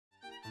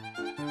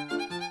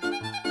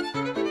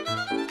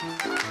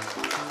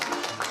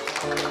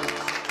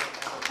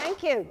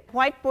thank you.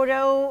 White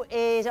Bordeaux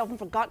is often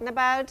forgotten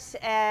about.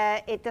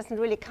 It doesn't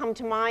really come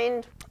to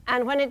mind.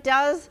 And when it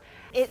does,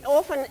 it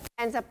often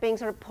ends up being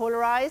sort of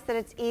polarized, that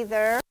it's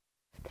either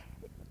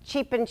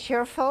cheap and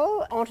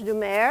cheerful,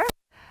 Entre-Deux-Mers,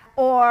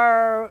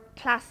 or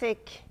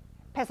classic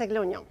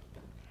Pessac-Leognan.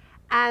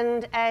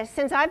 And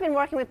since I've been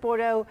working with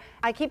Bordeaux,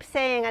 I keep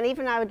saying, and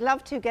even I would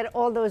love to get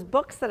all those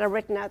books that are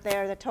written out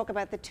there that talk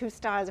about the two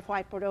styles of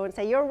white Bordeaux and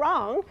say, you're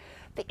wrong.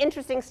 The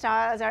interesting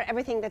styles are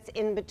everything that's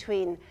in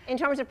between. In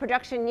terms of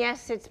production,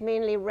 yes, it's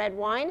mainly red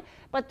wine,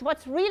 but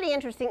what's really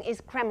interesting is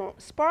Crémant.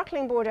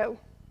 Sparkling Bordeaux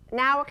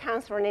now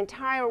accounts for an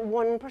entire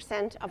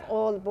 1% of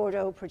all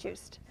Bordeaux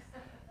produced.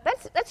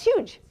 That's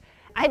huge.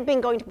 I had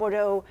been going to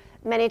Bordeaux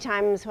many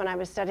times when I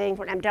was studying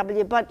for an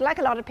MW, but like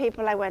a lot of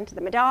people, I went to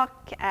the Médoc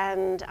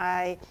and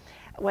I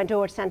went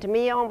over to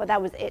Saint-Emilion, but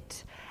that was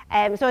it.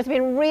 So it's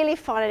been really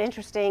fun and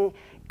interesting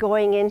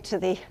going into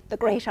the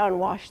Great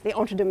Onwash, the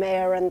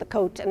Entre-Deux-Mers and the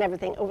Côte and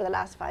everything over the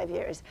last 5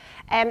 years.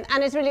 And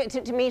it's really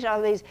to meet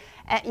all these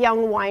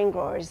young wine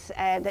growers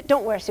that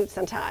don't wear suits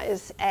and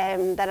ties,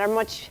 that are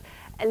much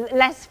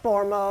less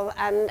formal,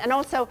 and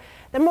also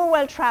they're more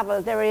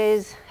well-traveled. There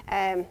is,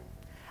 I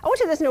won't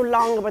say there's no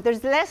longer, but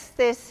there's less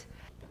this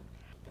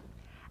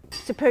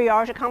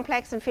superiority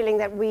complex and feeling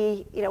that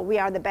we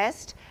are the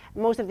best.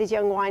 Most of these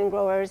young wine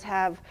growers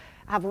have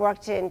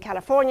worked in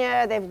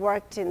California, they've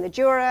worked in the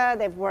Jura,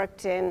 they've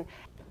worked in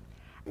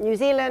New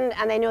Zealand,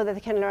 and they know that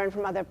they can learn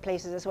from other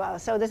places as well.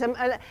 So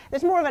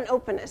there's more of an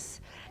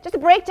openness. Just a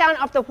breakdown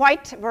of the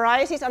white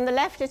varieties. On the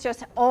left is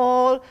just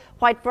all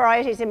white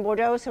varieties in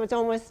Bordeaux, so it's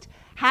almost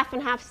half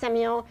and half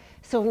Semillon,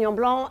 Sauvignon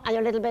Blanc, and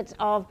a little bit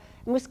of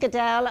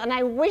muscadelle. And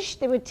I wish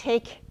they would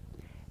take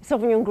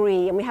Sauvignon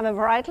Gris, and we have a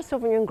varietal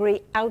Sauvignon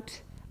Gris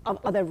out of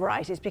other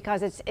varieties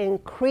because it's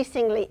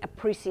increasingly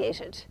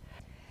appreciated.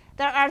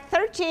 There are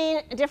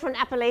 13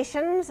 different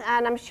appellations,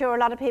 and I'm sure a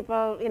lot of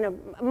people,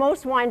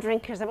 most wine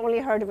drinkers have only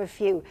heard of a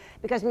few,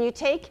 because when you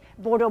take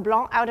Bordeaux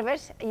Blanc out of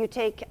it, you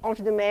take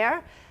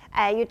Entre-Deux-Mers,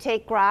 you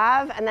take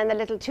Grave, and then the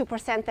little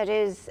 2% that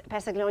is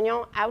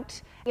Pessac-Leognan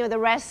out. The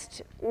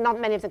rest, not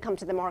many of them come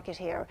to the market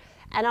here.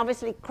 And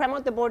obviously,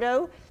 Crémant de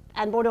Bordeaux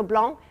and Bordeaux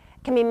Blanc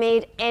can be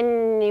made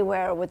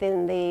anywhere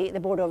within the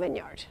Bordeaux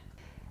vineyard.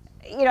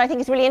 I think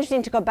it's really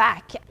interesting to go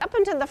back. Up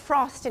until the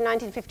frost in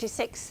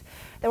 1956,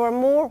 there were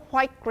more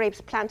white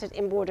grapes planted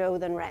in Bordeaux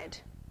than red.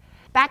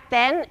 Back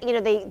then,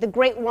 the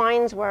great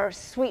wines were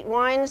sweet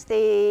wines,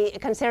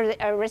 considered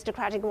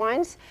aristocratic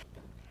wines.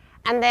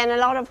 And then a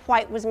lot of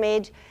white was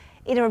made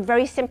either a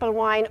very simple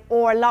wine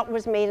or a lot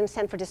was made and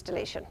sent for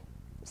distillation.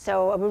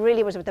 So it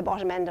really was at the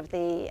bottom end of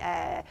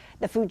the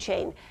food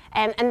chain.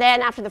 And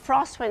then after the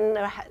frost, when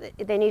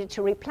they needed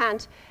to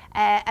replant,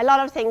 a lot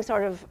of things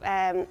sort of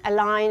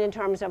aligned in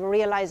terms of a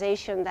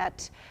realization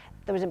that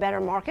there was a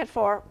better market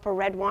for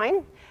red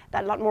wine,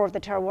 that a lot more of the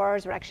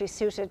terroirs were actually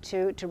suited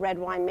to red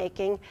wine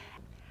making,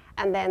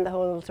 and then the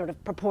whole sort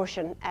of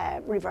proportion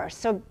reversed.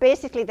 So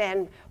basically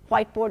then,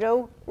 white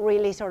Bordeaux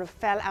really sort of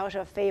fell out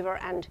of favor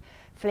and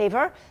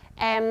flavor.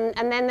 And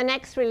then the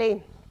next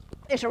really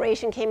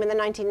iteration came in the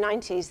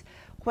 1990s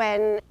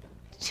when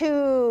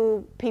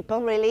two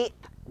people really,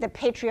 the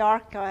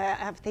patriarch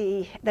of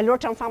the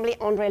Lurton family,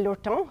 Henri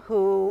Lurton,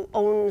 who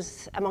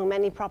owns, among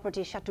many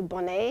properties, Chateau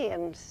Bonnet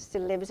and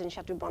still lives in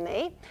Chateau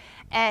Bonnet.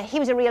 He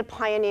was a real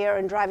pioneer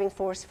and driving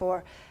force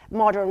for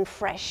modern,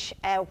 fresh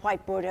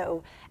white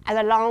Bordeaux. And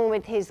along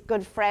with his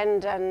good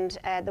friend and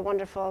the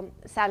wonderful,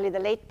 sadly the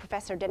late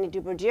Professor Denis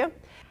Dubourdieux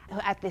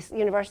at the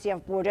University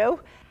of Bordeaux,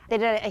 they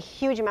did a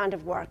huge amount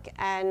of work.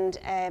 And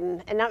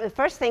the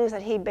first things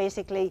that he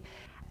basically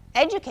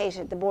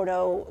educated the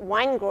Bordeaux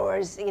wine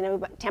growers,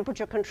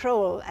 temperature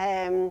control,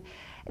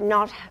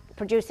 not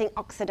producing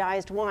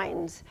oxidized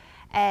wines,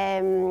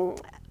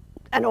 and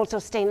also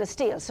stainless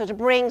steel. So to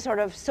bring sort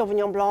of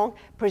Sauvignon Blanc,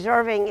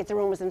 preserving its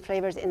aromas and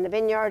flavors in the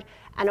vineyard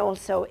and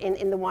also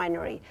in the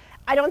winery.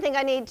 I don't think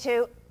I need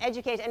to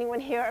educate anyone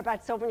here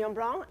about Sauvignon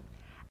Blanc.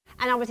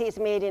 And obviously it's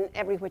made in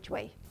every which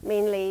way,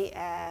 mainly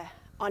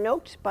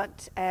unoaked,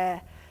 but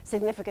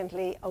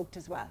significantly oaked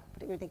as well,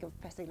 particularly think of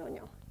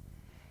Pessac-Leognan.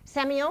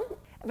 Semillon,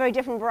 a very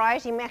different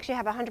variety. We actually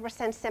have 100%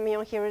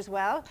 Semillon here as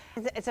well.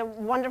 It's a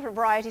wonderful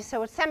variety. So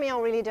what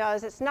Semillon really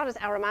does, it's not as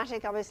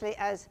aromatic, obviously,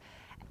 as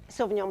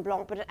Sauvignon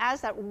Blanc, but it adds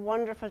that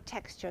wonderful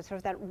texture, sort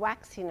of that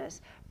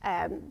waxiness,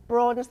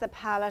 broadens the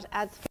palate,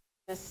 adds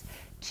freshness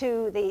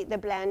to the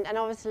blend, and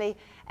obviously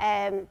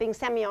being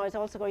Semillon is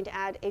also going to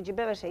add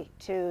ageability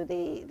to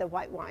the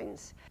white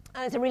wines.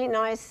 And it's a really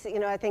nice,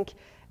 I think,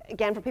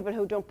 again, for people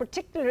who don't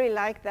particularly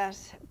like that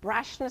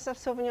brashness of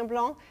Sauvignon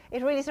Blanc,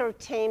 it really sort of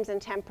tames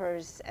and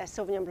tempers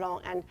Sauvignon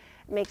Blanc and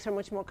makes for a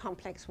much more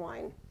complex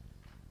wine.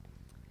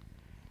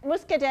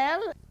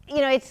 Muscadelle,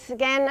 it's,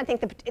 again, I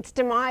think its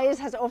demise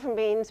has often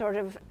been sort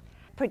of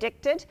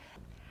predicted.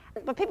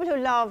 But people who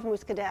love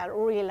muscadelle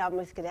really love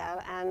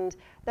muscadelle, and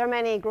there are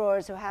many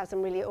growers who have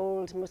some really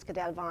old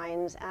muscadelle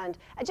vines, and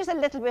just a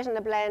little bit in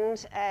the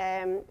blend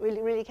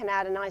really can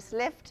add a nice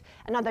lift,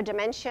 another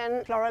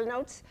dimension, floral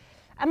notes.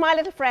 And my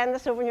little friend, the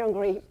Sauvignon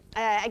Gris.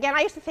 Again,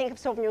 I used to think of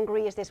Sauvignon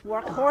Gris as this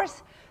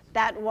workhorse,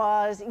 that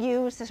was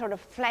used to sort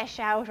of flesh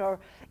out or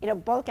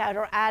bulk out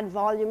or add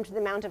volume to the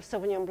amount of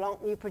Sauvignon Blanc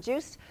you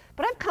produced.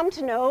 But I've come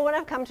to know and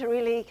I've come to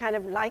really kind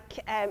of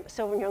like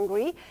Sauvignon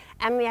Gris,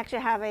 and we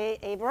actually have a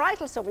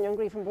varietal Sauvignon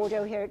Gris from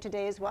Bordeaux here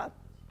today as well.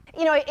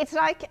 It's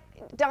like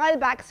dial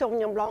back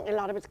Sauvignon Blanc in a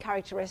lot of its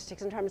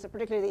characteristics in terms of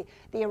particularly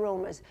the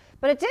aromas.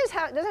 But it does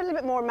have a little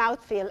bit more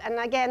mouthfeel, and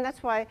again,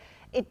 that's why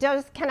it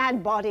can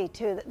add body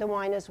to the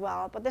wine as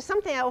well. But there's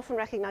something I often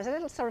recognize, a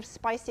little sort of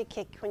spicy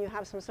kick when you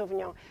have some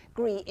Sauvignon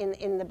Gris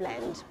in the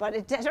blend. But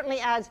it certainly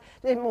adds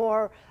a little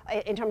more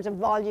in terms of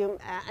volume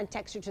and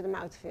texture to the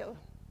mouthfeel.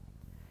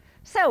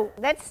 So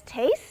let's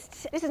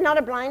taste. This is not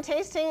a blind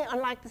tasting,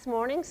 unlike this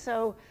morning,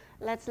 so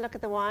let's look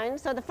at the wine.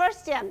 So the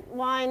first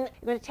wine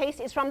you're going to taste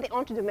is from the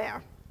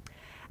Entre-Deux-Mers.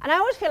 And I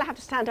always feel I have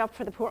to stand up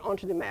for the poor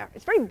Entre-Deux-Mers.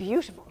 It's very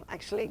beautiful,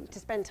 actually, to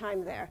spend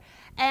time there.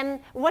 And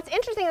what's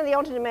interesting in the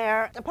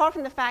Entre-Deux-Mers, apart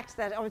from the fact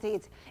that obviously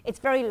it's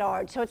very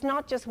large, so it's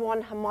not just one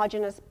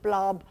homogeneous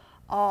blob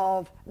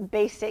of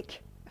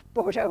basic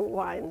Bordeaux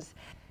wines.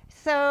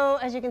 So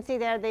as you can see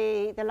there,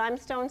 the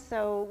limestone,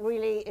 so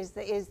really is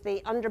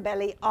the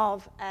underbelly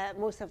of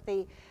most of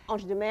the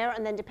Entre-Deux-Mers,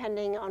 and then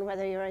depending on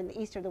whether you're in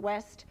the east or the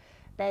west,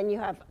 then you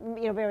have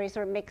various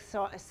sort of mixed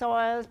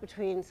soils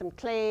between some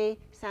clay,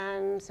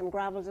 sand, some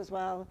gravels as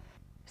well.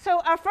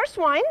 So our first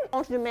wine,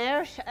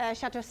 Entre-Deux-Mers,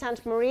 Chateau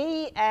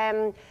Ste-Marie,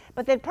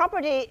 but the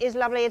property is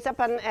lovely. It's up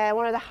on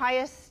one of the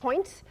highest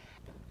points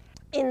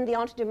in the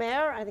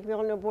Entre-Deux-Mers. I think we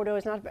all know Bordeaux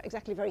is not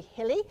exactly very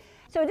hilly.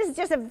 So this is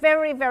just a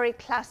very, very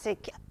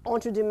classic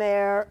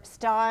Entre-Deux-Mers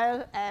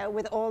style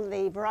with all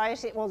the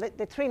variety, well,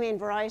 the three main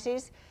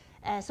varieties,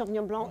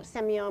 Sauvignon Blanc,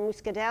 Semillon,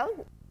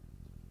 Muscadelle.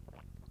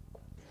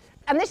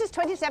 And this is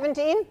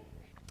 2017,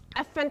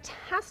 a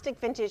fantastic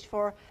vintage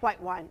for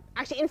white wine.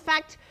 Actually, in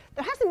fact,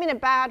 there hasn't been a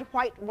bad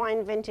white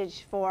wine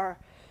vintage for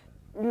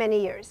many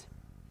years.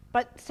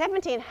 But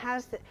 17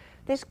 has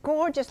this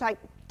gorgeous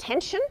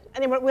tension.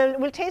 And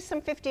we'll taste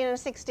some 15 and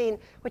 16,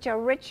 which are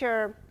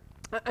richer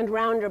and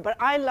rounder. But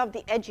I love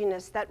the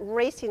edginess, that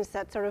raciness,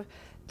 that sort of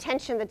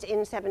tension that's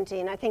in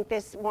 17. I think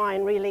this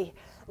wine really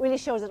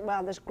shows it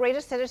well. There's great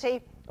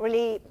acidity,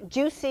 really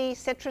juicy,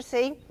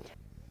 citrusy.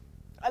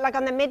 Like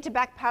on the mid to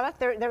back palate,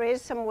 there is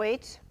some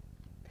weight.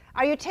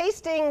 Are you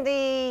tasting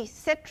the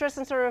citrus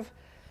and sort of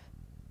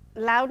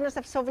loudness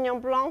of Sauvignon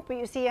Blanc, but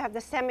you see you have the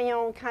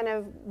Semillon kind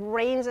of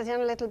reins it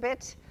in a little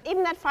bit?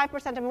 Even that 5%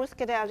 of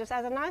muscadelle just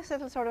adds a nice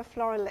little sort of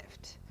floral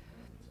lift.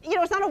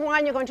 It's not a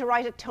wine you're going to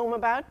write a tome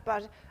about,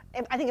 but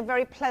I think a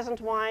very pleasant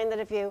wine that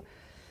if you,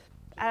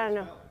 I don't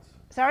know.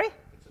 Sorry?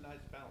 It's a nice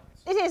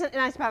balance. It is a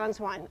nice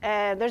balanced wine.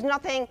 There's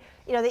nothing,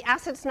 the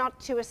acid's not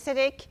too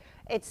acidic.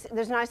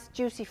 There's nice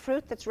juicy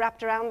fruit that's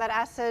wrapped around that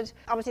acid.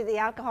 Obviously the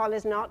alcohol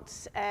is not,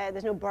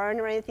 there's no burn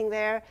or anything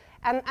there.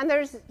 And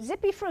there's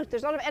zippy fruit,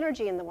 there's a lot of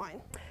energy in the wine.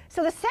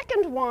 So the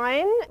second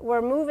wine,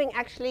 we're moving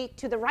actually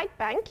to the right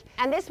bank.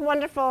 And this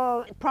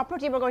wonderful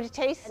property we're going to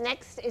taste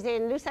next is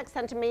in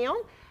Lussac-St.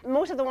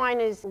 Most of the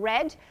wine is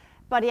red,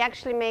 but he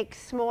actually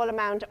makes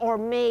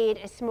made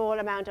a small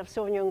amount of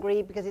Sauvignon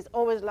Gris because he's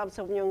always loved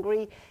Sauvignon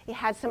Gris. He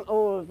had some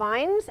old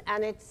vines,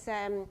 and it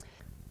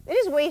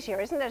is weightier,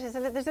 isn't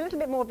it? There's a little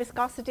bit more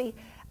viscosity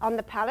on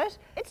the palate.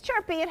 It's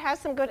chirpy, it has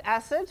some good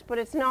acid, but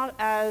it's not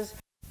as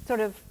sort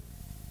of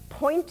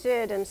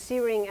pointed and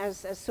searing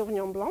as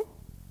Sauvignon Blanc.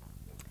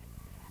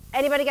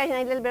 Anybody getting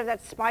a little bit of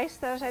that spice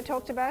that I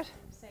talked about?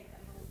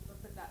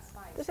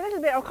 There's a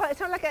little bit,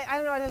 it's not like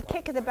a little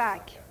kick at the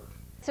back.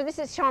 So this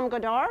is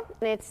Charmes-Godard,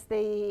 and it's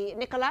the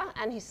Nicolas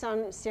and his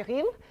son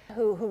Cyril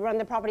who run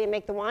the property and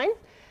make the wine.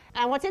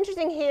 And what's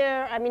interesting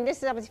here,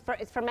 this is obviously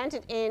it's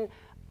fermented in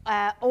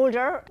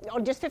older,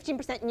 or just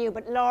 15% new,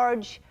 but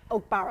large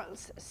oak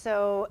barrels.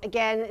 So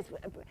again,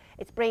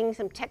 it's bringing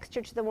some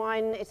texture to the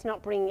wine. It's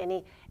not bringing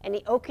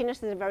any oakiness.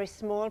 There's a very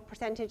small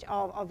percentage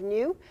of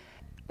new.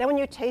 Then when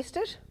you taste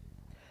it,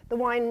 the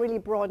wine really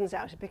broadens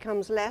out. It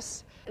becomes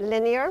less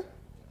linear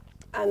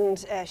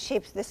and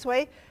shaped this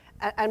way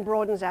and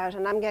broadens out.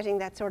 And I'm getting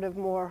that sort of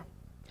more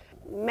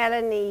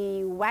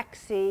melony,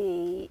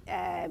 waxy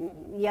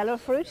yellow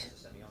fruit.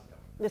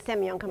 The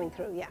Semillon coming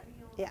through, yeah.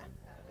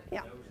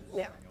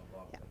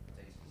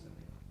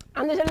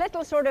 And there's a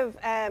little sort of,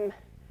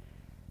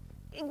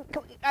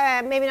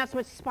 maybe not so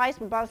much spice,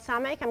 but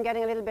balsamic. I'm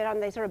getting a little bit on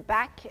the sort of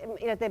back,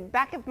 the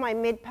back of my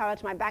mid palate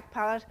to my back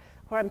palate,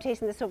 where I'm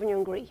tasting the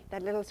Sauvignon Gris,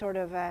 that little sort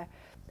of a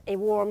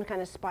warm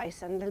kind of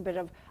spice and a little bit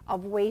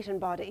of weight and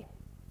body.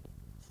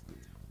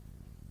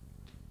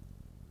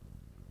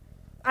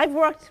 I've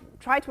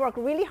tried to work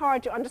really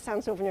hard to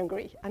understand Sauvignon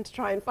Gris and to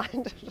try and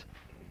find it.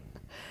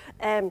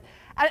 And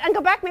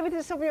go back maybe to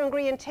the Sauvignon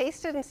Gris and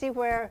taste it and see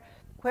where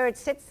it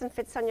sits and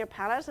fits on your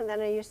palate, and then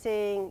are you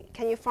seeing,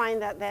 can you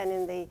find that then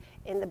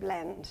in the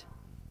blend?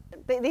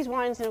 These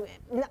wines are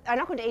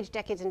not going to age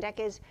decades and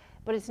decades,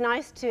 but it's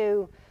nice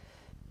to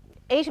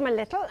age them a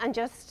little and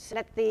just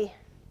let the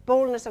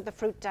boldness of the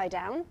fruit die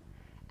down,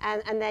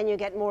 and then you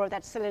get more of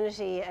that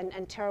salinity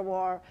and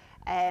terroir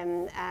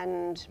and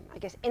I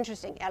guess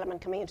interesting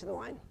element coming into the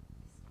wine.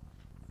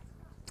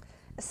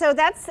 So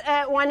that's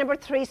wine number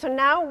 3. So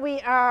now we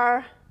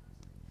are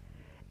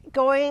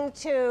going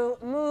to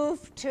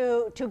move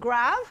to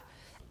Grave.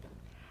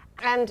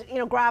 And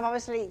Grave,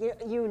 obviously,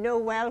 you know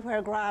well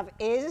where Grave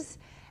is.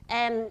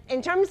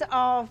 In terms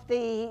of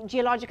the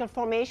geological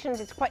formations,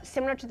 it's quite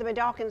similar to the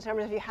Medoc in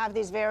terms of you have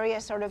these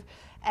various sort of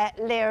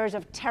layers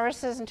of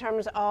terraces in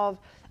terms of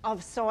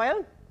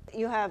soil.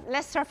 You have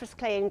less surface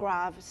clay in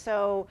Grave,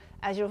 so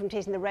as you know from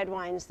tasting the red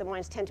wines, the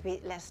wines tend to be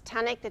less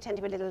tannic, they tend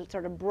to be a little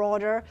sort of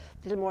broader,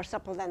 a little more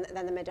supple than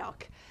the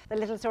Medoc. The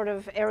little sort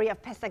of area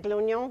of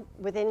Pessac-Leognan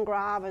within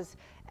Grave is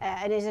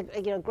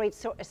a great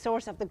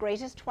source of the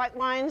greatest white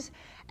wines.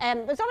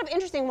 There's a lot of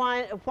interesting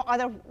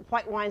other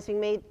white wines being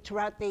made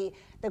throughout the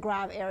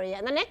Grave area.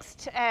 And the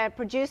next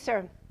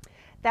producer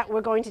that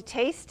we're going to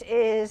taste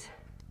is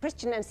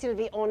Christian and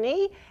Sylvie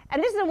Auney,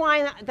 and this is a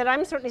wine that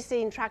I'm certainly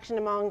seeing traction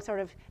among sort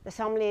of the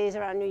sommeliers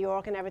around New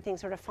York and everything,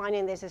 sort of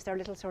finding this as their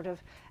little sort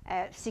of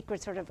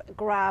secret sort of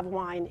Grave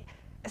wine.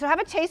 So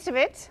have a taste of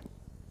it.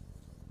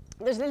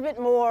 There's a little bit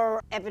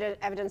more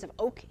evidence of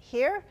oak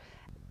here.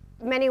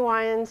 Many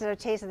wines that are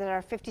tasted that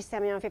are 50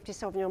 Semillon, 50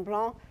 Sauvignon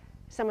Blanc.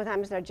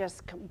 Sometimes they're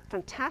just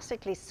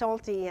fantastically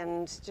salty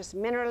and just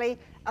minerally.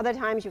 Other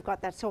times you've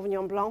got that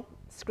Sauvignon Blanc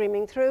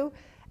screaming through.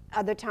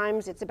 Other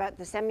times it's about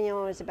the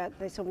Semillon, it's about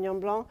the Sauvignon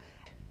Blanc.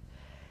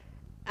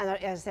 And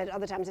as I said,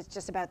 other times it's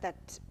just about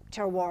that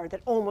terroir,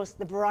 that almost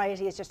the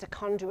variety is just a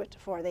conduit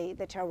for the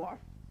terroir.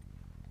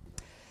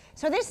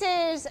 So this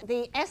is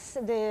the S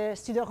de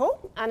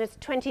Studereau, and it's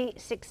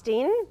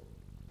 2016.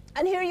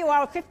 And here you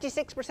are,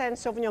 56%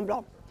 Sauvignon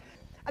Blanc.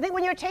 I think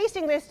when you're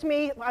tasting this, to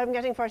me, what I'm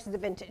getting first is the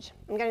vintage.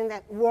 I'm getting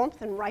that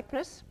warmth and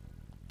ripeness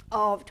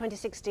of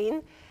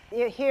 2016.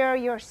 Here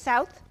you're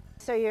south,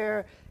 so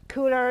you're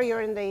cooler,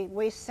 you're in the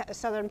west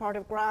southern part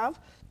of Grave.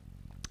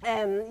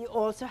 You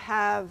also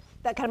have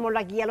that kind of more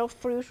like yellow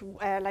fruit,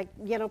 like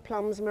yellow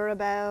plums,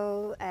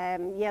 mirabelle,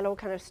 yellow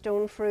kind of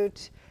stone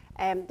fruit.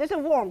 There's a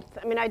warmth.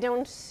 I mean, I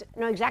don't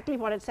know exactly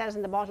what it says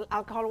in the bottle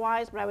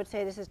alcohol-wise, but I would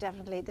say this is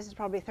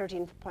probably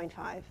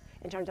 13.5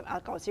 in terms of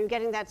alcohol. So you're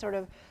getting that sort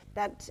of,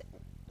 that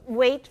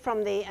weight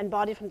and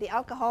body from the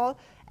alcohol,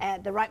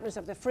 the ripeness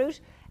of the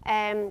fruit,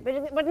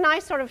 but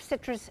nice sort of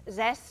citrus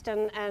zest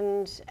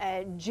and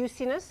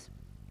juiciness.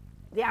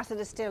 The acid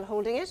is still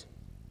holding it.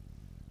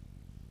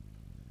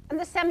 And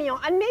the Semillon,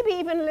 and maybe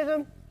even a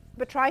little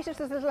botrytis,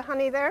 there's a little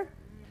honey there.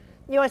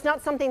 It's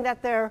not something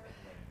that they're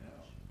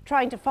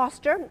trying to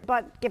foster,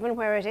 but given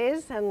where it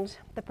is and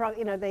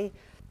the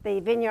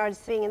vineyards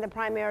being in the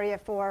prime area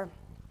for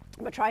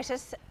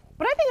botrytis.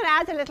 But I think it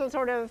adds a little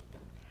sort of,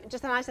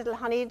 just a nice little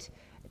honeyed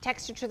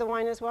texture to the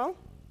wine as well.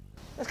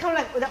 It's kind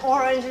of like with the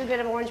orange, a little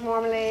bit of orange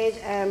marmalade.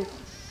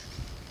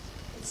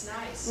 It's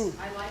nice.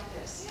 I like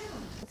this. Yeah.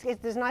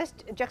 There's a nice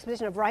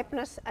juxtaposition of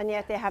ripeness, and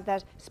yet they have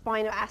that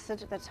spine of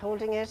acid that's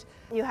holding it.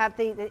 You have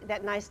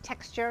that nice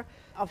texture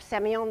of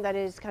Semillon that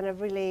is kind of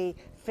really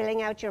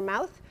filling out your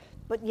mouth,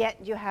 but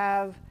yet you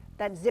have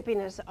that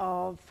zippiness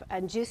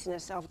and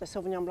juiciness of the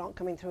Sauvignon Blanc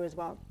coming through as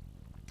well.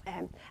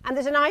 And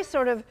there's a nice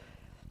sort of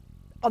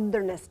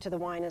otherness to the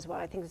wine as well.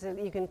 I think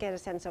you can get a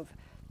sense of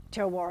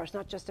terroir. It's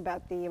not just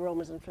about the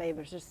aromas and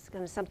flavors. There's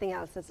kind of something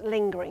else that's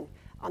lingering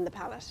on the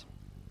palate.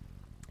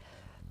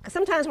 Because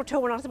sometimes we're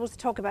told we're not supposed to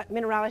talk about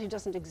minerality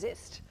doesn't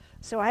exist.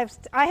 So I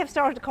have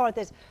started to call it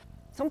this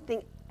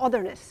something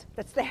otherness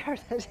that's there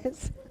that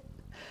is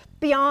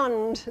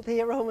beyond the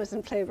aromas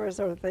and flavors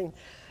sort of thing.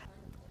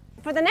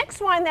 For the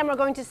next wine then we're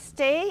going to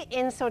stay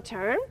in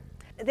Sauternes.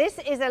 This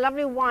is a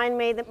lovely wine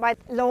made by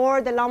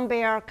Lord de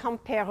Lambert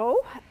Campero.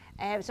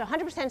 So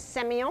 100%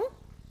 Semillon.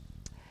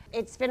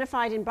 It's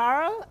vinified in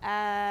barrel,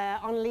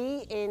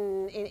 Henri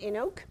in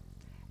oak,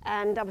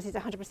 and obviously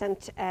it's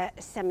 100%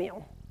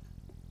 Semillon.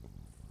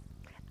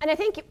 And I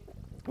think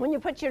when you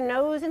put your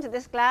nose into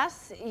this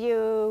glass,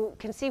 you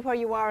can see where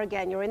you are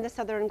again. You're in the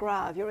southern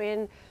Grave. You're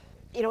in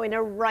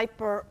a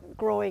riper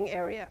growing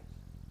area.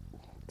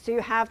 So you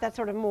have that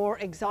sort of more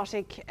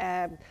exotic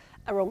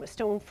aroma,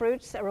 stone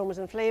fruits, aromas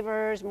and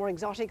flavors, more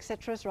exotic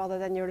citrus rather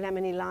than your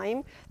lemony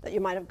lime that you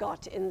might have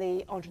got in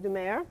the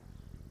Entre-Deux-Mers.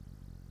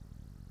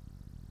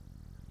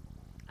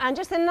 And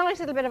just a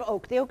nice little bit of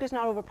oak. The oak is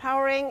not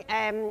overpowering,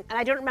 and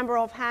I don't remember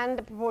offhand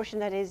the proportion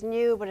that is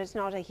new, but it's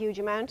not a huge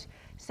amount.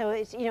 So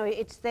it's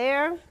it's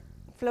there,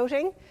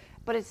 floating,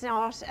 but it's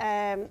not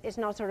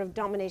sort of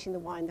dominating the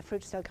wine. The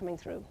fruit's still coming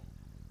through.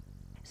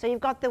 So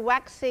you've got the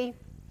waxy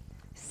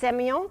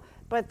Semillon,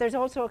 but there's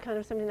also kind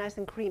of something nice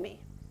and creamy.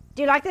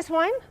 Do you like this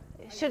wine?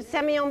 Should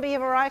Semillon be a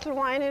varietal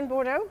wine in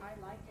Bordeaux?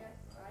 I like it.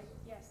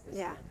 Yes.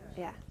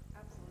 Yeah.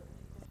 Absolutely.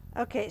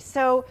 Okay,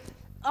 so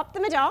up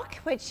the Medoc,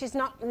 which is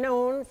not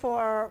known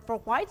for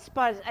whites,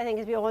 but I think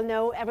as we all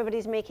know,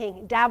 everybody's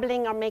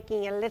dabbling or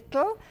making a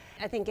little.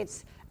 I think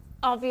it's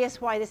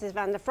obvious why this is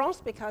Vin de France,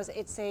 because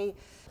it's a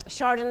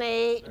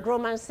Chardonnay,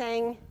 Gros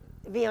Manseng,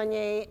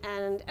 Viognier,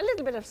 and a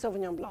little bit of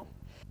Sauvignon Blanc.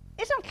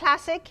 It's not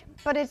classic,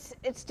 but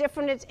it's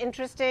different, it's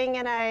interesting,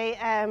 and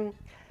I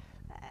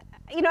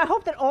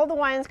hope that all the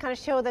wines kind of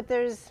show that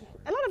there's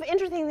a lot of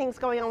interesting things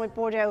going on with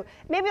Bordeaux.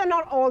 Maybe they're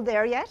not all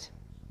there yet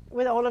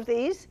with all of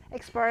these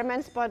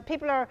experiments, but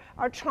people are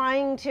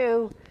trying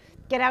to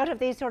get out of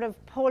these sort of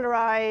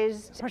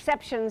polarized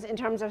perceptions in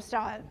terms of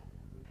style.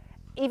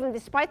 Even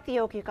despite the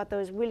oak, you've got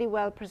those really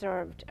well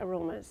preserved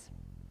aromas.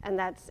 And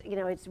that's, you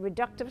know, it's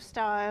reductive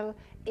style,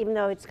 even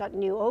though it's got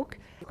new oak.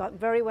 You've got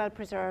very well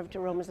preserved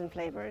aromas and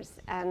flavors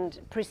and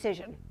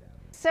precision.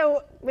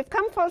 So we've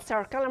come full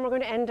circle and we're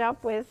going to end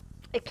up with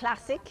a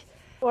classic.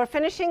 We're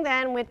finishing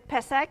then with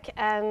Pessac,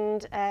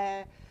 and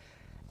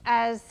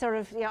as sort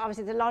of, you know,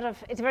 obviously there's a lot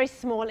of, it's a very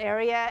small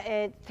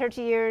area.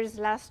 30 years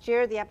last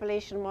year the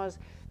appellation was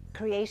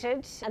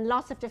created, and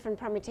lots of different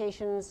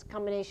permutations,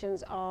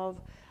 combinations of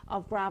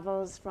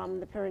gravels from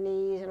the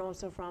Pyrenees and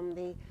also from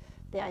the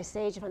Ice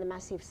Age, from the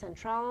Massif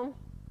Central.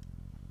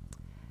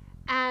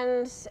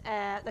 And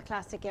the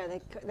classic, yeah,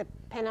 the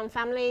Penon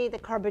family, the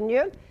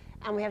Corbigneux,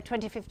 and we have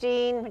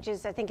 2015, which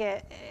is, I think,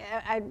 a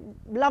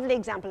lovely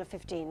example of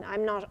 15.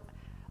 I'm not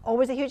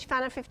always a huge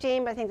fan of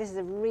 15, but I think this is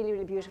a really,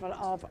 really beautiful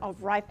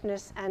of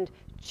ripeness and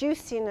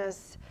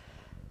juiciness.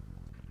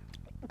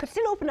 It could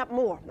still open up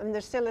more. I mean,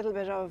 there's still a little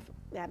bit of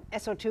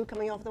SO2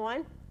 coming off the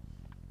wine.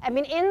 I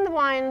mean, in the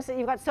wines,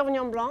 you've got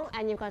Sauvignon Blanc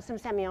and you've got some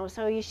Semillon,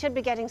 so you should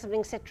be getting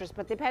something citrus,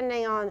 but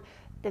depending on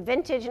the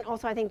vintage, and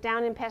also I think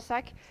down in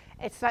Pessac,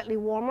 it's slightly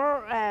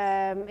warmer.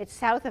 It's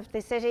south of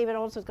the city, but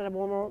also it's got a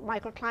warmer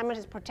microclimate.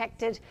 It's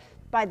protected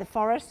by the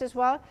forest as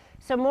well.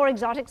 So more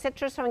exotic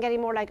citrus, so I'm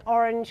getting more like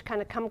orange,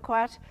 kind of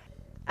kumquat,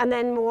 and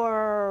then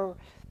more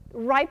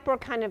riper,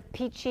 kind of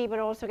peachy, but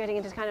also getting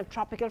into kind of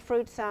tropical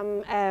fruits,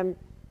 some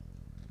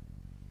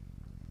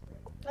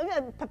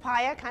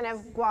papaya, kind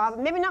of guava,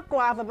 maybe not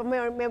guava, but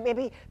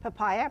maybe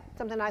papaya,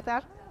 something like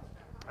that.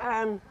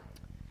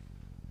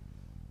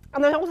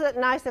 And there's also that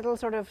nice little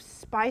sort of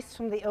spice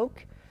from the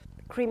oak,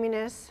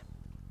 creaminess.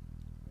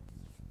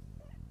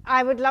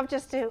 I would love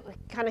just to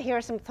kind of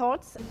hear some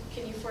thoughts.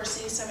 Can you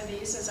foresee some of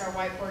these as our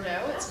white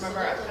Bordeaux at some of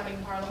our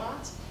upcoming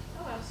parlements?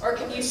 Or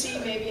can you see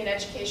maybe an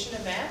education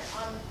event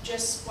on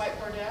just white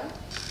Bordeaux?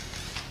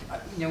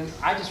 You know,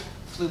 I just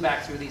flew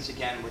back through these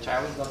again, which I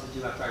always love to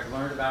do after I've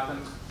learned about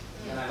them.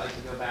 And I like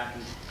to go back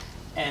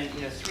and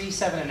you know, 3,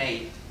 7, and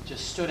 8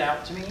 just stood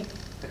out to me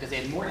because they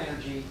had more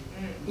energy,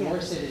 more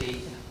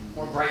acidity,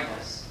 more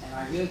brightness, and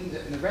I really think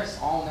that, and the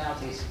rest all now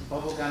taste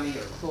bubblegummy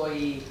or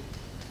cloyy.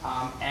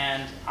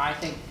 And I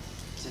think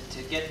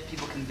to get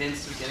people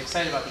convinced to get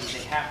excited about these,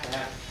 they have to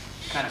have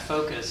kind of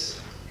focus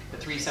the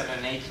 3, 7,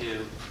 and 8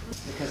 to,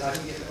 because I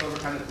think you have to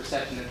overcome the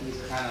perception that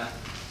these are kind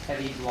of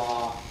heavy,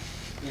 blah,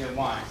 you know,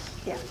 wines.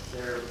 Yeah.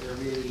 They're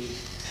really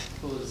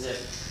full of zip.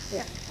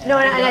 Yeah. And No,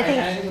 I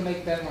think it'll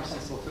make that more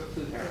sensible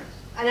food pairings.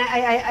 And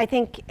I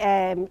think,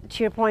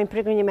 to your point,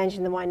 particularly when you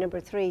mentioned the wine number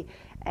 3,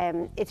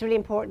 it's really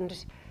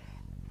important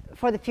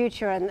for the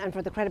future and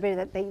for the credibility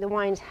that the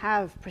wines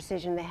have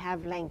precision, they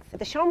have length.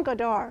 The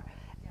Charmes-Godard,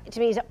 to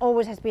me,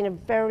 always has been a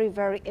very,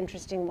 very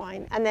interesting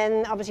wine. And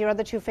then, obviously, your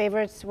other 2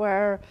 favorites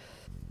were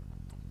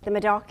the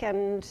Medoc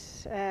and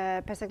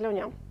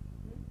Pessac-Leognan.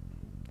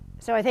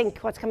 So I think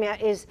what's coming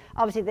out is,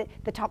 obviously,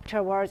 the top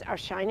terroirs are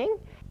shining.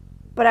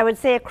 But I would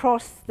say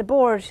across the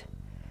board,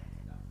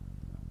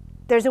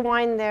 there's a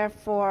wine there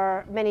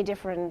for many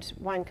different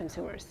wine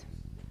consumers.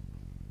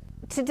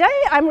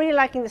 Today, I'm really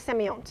liking the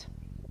Semillon.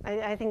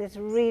 I think it's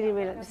really,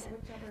 really,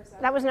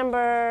 that was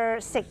number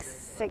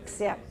 6,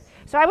 yeah.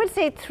 So I would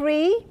say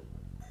 3,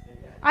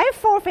 I have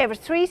 4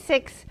 favorites, 3,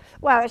 6,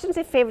 well, I shouldn't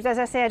say favorites, as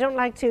I say, I don't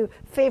like to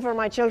favor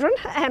my children.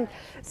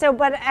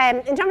 But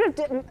in terms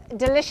of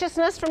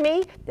deliciousness for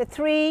me, the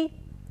 3,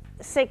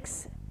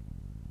 6,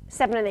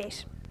 7, and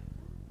 8.